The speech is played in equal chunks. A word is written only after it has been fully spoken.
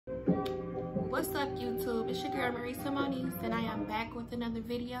What's up, YouTube? It's your girl Marisa Moniz, and I am back with another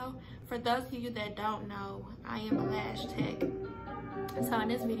video. For those of you that don't know, I am a lash tech. So in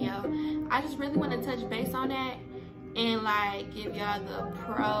this video, I just really want to touch base on that and like give y'all the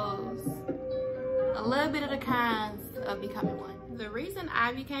pros, a little bit of the cons of becoming one. The reason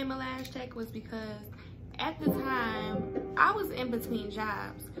I became a lash tech was because at the time I was in between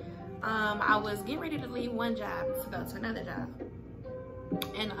jobs. I was getting ready to leave one job to go to another job.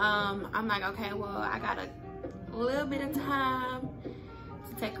 And I'm like, okay, well, I got a little bit of time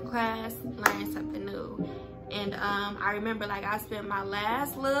to take a class, learn something new. And I remember, like, I spent my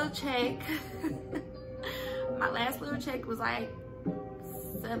last little check. My last little check was like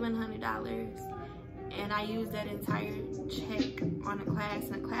 $700, and I used that entire check on a class,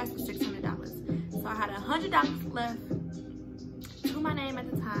 and the class was $600. So I had $100 left to my name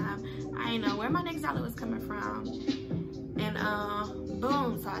at the time. I didn't know where my next dollar was coming from. And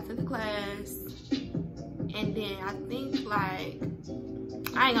boom, so I took the class, and then I think, like,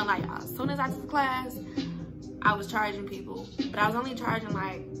 I ain't gonna lie, y'all, as soon as I took the class, I was charging people, but I was only charging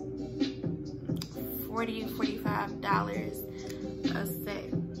like $40, $45 a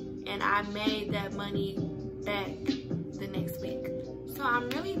set, and I made that money back the next week. So I'm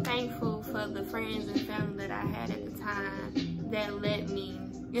really thankful for the friends and family that I had at the time that let me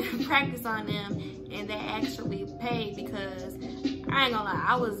practice on them, and they actually paid, because I ain't gonna lie,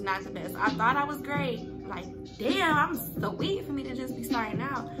 I was not the best. I thought I was great, like, damn, I'm so weak for me to just be starting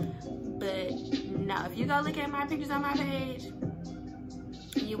out. But no, if you go look at my pictures on my page,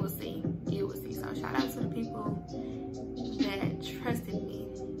 you will see, So shout out to the people that trusted me.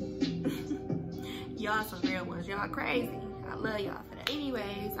 Y'all some real ones, y'all crazy. I love y'all for that.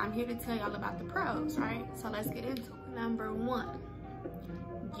 Anyways, I'm here to tell y'all about the pros, right? So let's get into it. Number one,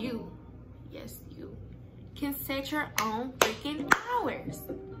 you, yes, you can set your own freaking hours.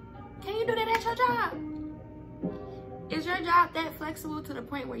 Can you do that at your job? Is your job that flexible to the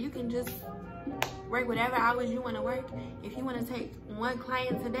point where you can just work whatever hours you want to work? If you want to take one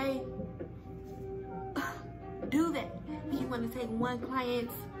client today, do that. If you want to take one client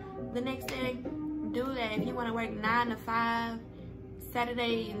the next day, do that. If you want to work 9 to 5,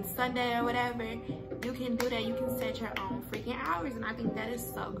 Saturday and Sunday or whatever, you can do that. You can set your own freaking hours, and I think that is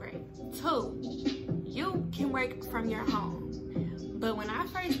so great. 2, you can work from your home. But when I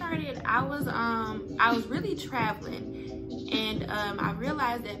first started, I was really traveling, and I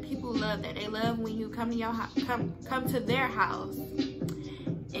realized that people love that. They love when you come to your come to their house,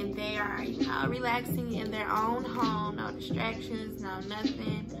 and they are, you know, relaxing in their own home, no distractions, no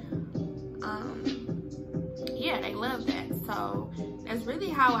nothing. Yeah, they love that. So that's really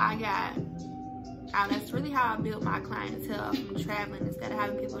how I built my clientele, from traveling instead of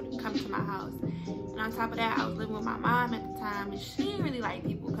having people come to my house. And on top of that, I was living with my mom at the time, and she didn't really like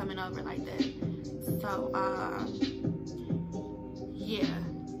people coming over like that. So yeah,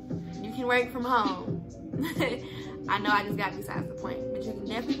 you can work from home. I know I just got besides the point, but you can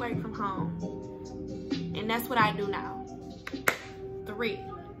definitely work from home, and that's what I do now. 3,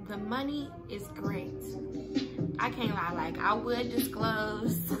 the money is great. I can't lie, like, I would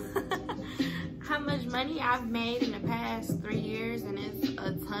disclose how much money I've made in the past 3 years, and it's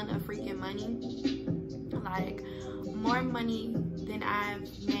a ton of freaking money. Like, more money than I've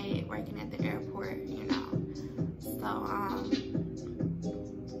made working at the airport, you know. So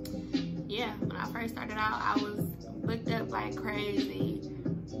yeah, when I first started out, I was booked up like crazy.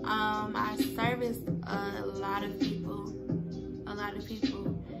 I serviced a lot of people,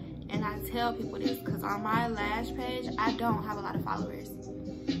 and I tell people this because on my Lash page, I don't have a lot of followers.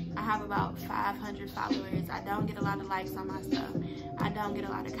 I have about 500 followers. I don't get a lot of likes on my stuff. I don't get a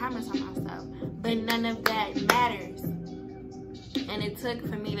lot of comments on my stuff, but none of that matters. And it took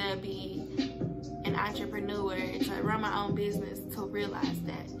for me to be an entrepreneur, to run my own business, to realize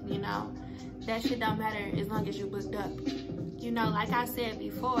that, you know, that shit don't matter as long as you booked up. You know, like I said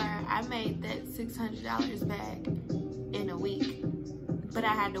before, I made that $600 back in a week, but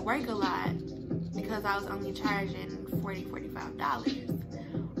I had to work a lot because I was only charging $40, $45.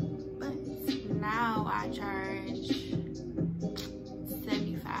 But now I charge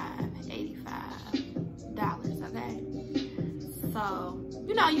 $75, $85, okay? So,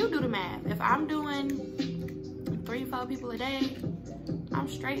 you know, you do the math. If I'm doing 3, 4 people a day, I'm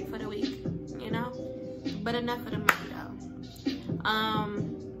straight for the week, you know? But enough of the money, though.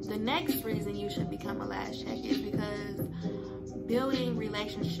 The next reason you should become a lash tech is because building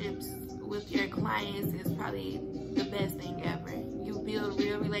relationships with your clients is probably the best thing ever. You build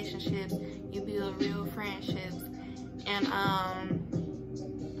real relationships, you build real friendships, and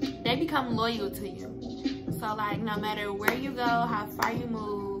they become loyal to you. So, like, no matter where you go, how far you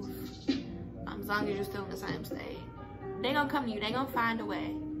move, long as you're still in the same state. They gonna come to you, they gonna find a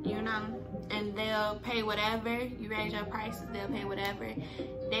way, you know, and they'll pay whatever. You raise your prices, they'll pay whatever.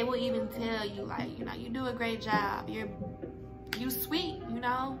 They will even tell you, like, you know, you do a great job, you sweet, you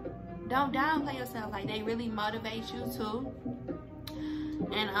know, don't downplay yourself. Like, they really motivate you too.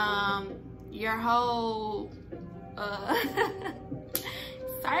 And your whole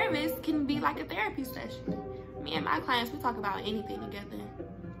service can be like a therapy session. Me and my clients, we talk about anything together.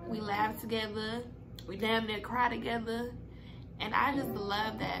 We laugh together, we damn near cry together. And I just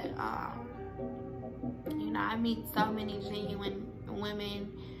love that. You know, I meet so many genuine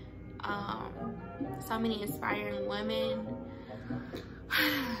women, so many inspiring women.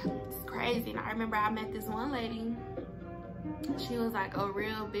 It's crazy. And I remember I met this one lady. She was like a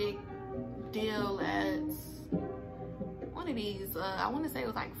real big deal at one of these, I want to say it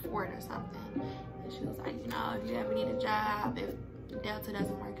was like Ford or something. And she was like, you know, if you ever need a job, if Delta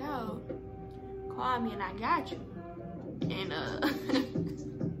doesn't work out, call me and I got you. And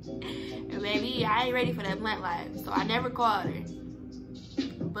and baby, I ain't ready for that blunt life, so I never called her.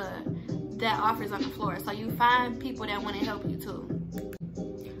 But that offer's on the floor, so you find people that want to help you too.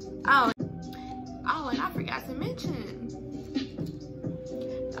 Oh, and I forgot to mention,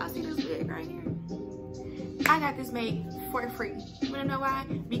 y'all see this wig right here? I got this made for free. You wanna know why?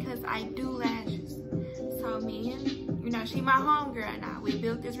 Because I do lashes. So me and, you know, she my homegirl now. We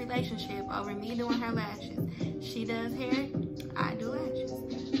built this relationship over me doing her lashes. She does hair, I do lashes.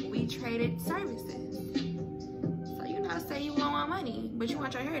 We traded services. So, you know, say you don't want money, but you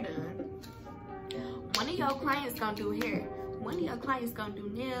want your hair done. One of your clients gonna do hair. One of your clients gonna do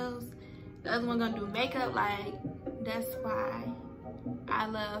nails. The other one gonna do makeup. Like, that's why I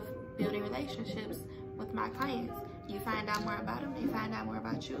love building relationships with my clients. You find out more about them, they find out more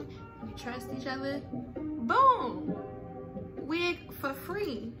about you. You trust each other. Boom! Wig for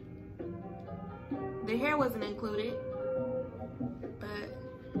free. The hair wasn't included, but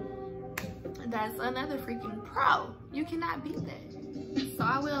that's another freaking pro. You cannot beat that. So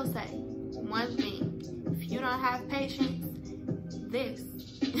I will say one thing: if you don't have patience, this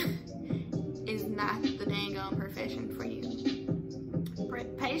is not the dang on profession for you.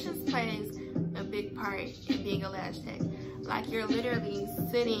 Patience plays a big part in being a lash tech. Like, you're literally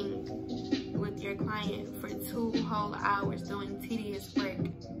sitting with your client for 2 whole hours doing tedious work.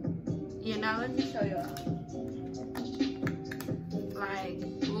 You know, let me show y'all. Like,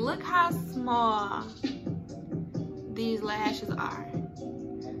 look how small these lashes are.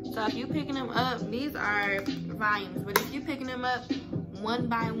 So if you're picking them up, these are volumes, but if you're picking them up one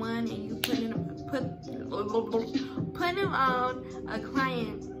by one and you put them on a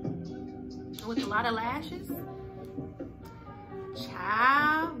client with a lot of lashes,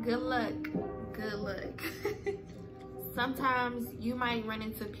 child, good luck, good luck. Sometimes you might run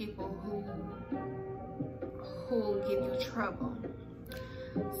into people who give you trouble.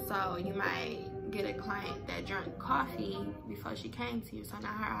 So you might get a client that drank coffee before she came to you, so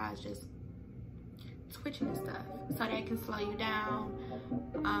now her eyes just twitching and stuff. So that can slow you down.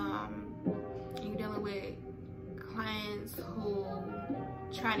 You're dealing with clients who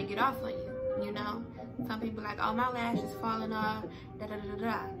try to get off on you, you know? Some people like, oh, my lash is falling off, da da da da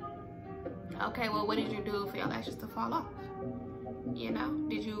da. Okay, well, what did you do for your lashes to fall off? You know,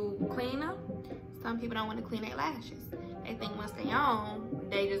 did you clean them? Some people don't want to clean their lashes. They think once they own,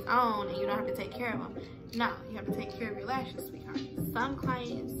 they just own and you don't have to take care of them. No, you have to take care of your lashes, sweetheart. Some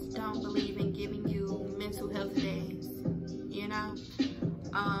clients don't believe in giving you mental health days, you know?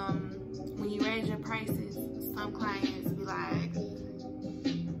 When you raise your prices, some clients be like,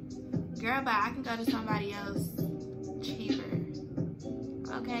 girl, but I can go to somebody else cheaper.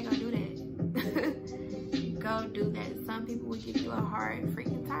 Okay, go do that. Go do that. Some people would give you a hard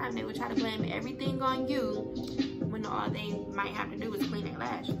freaking time. They would try to blame everything on you when all they might have to do is clean their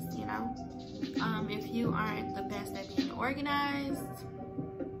lashes, you know? If you aren't the best at being organized,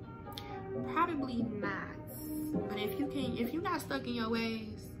 probably not. But if you're not stuck in your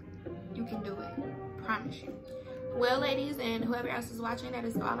ways, you can do it. Promise you. Well, ladies, and whoever else is watching, that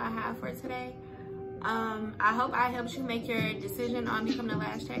is all I have for today. I hope I helped you make your decision on becoming a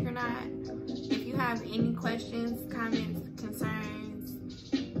lash tech or not. If you have any questions, comments,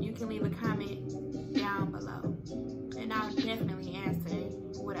 concerns, you can leave a comment down below, and I'll definitely answer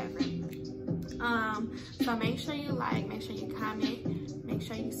whatever. So make sure you like, make sure you comment, make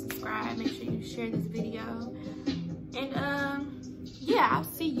sure you subscribe, make sure you share this video, and yeah, I'll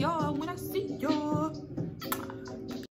see y'all when I see y'all.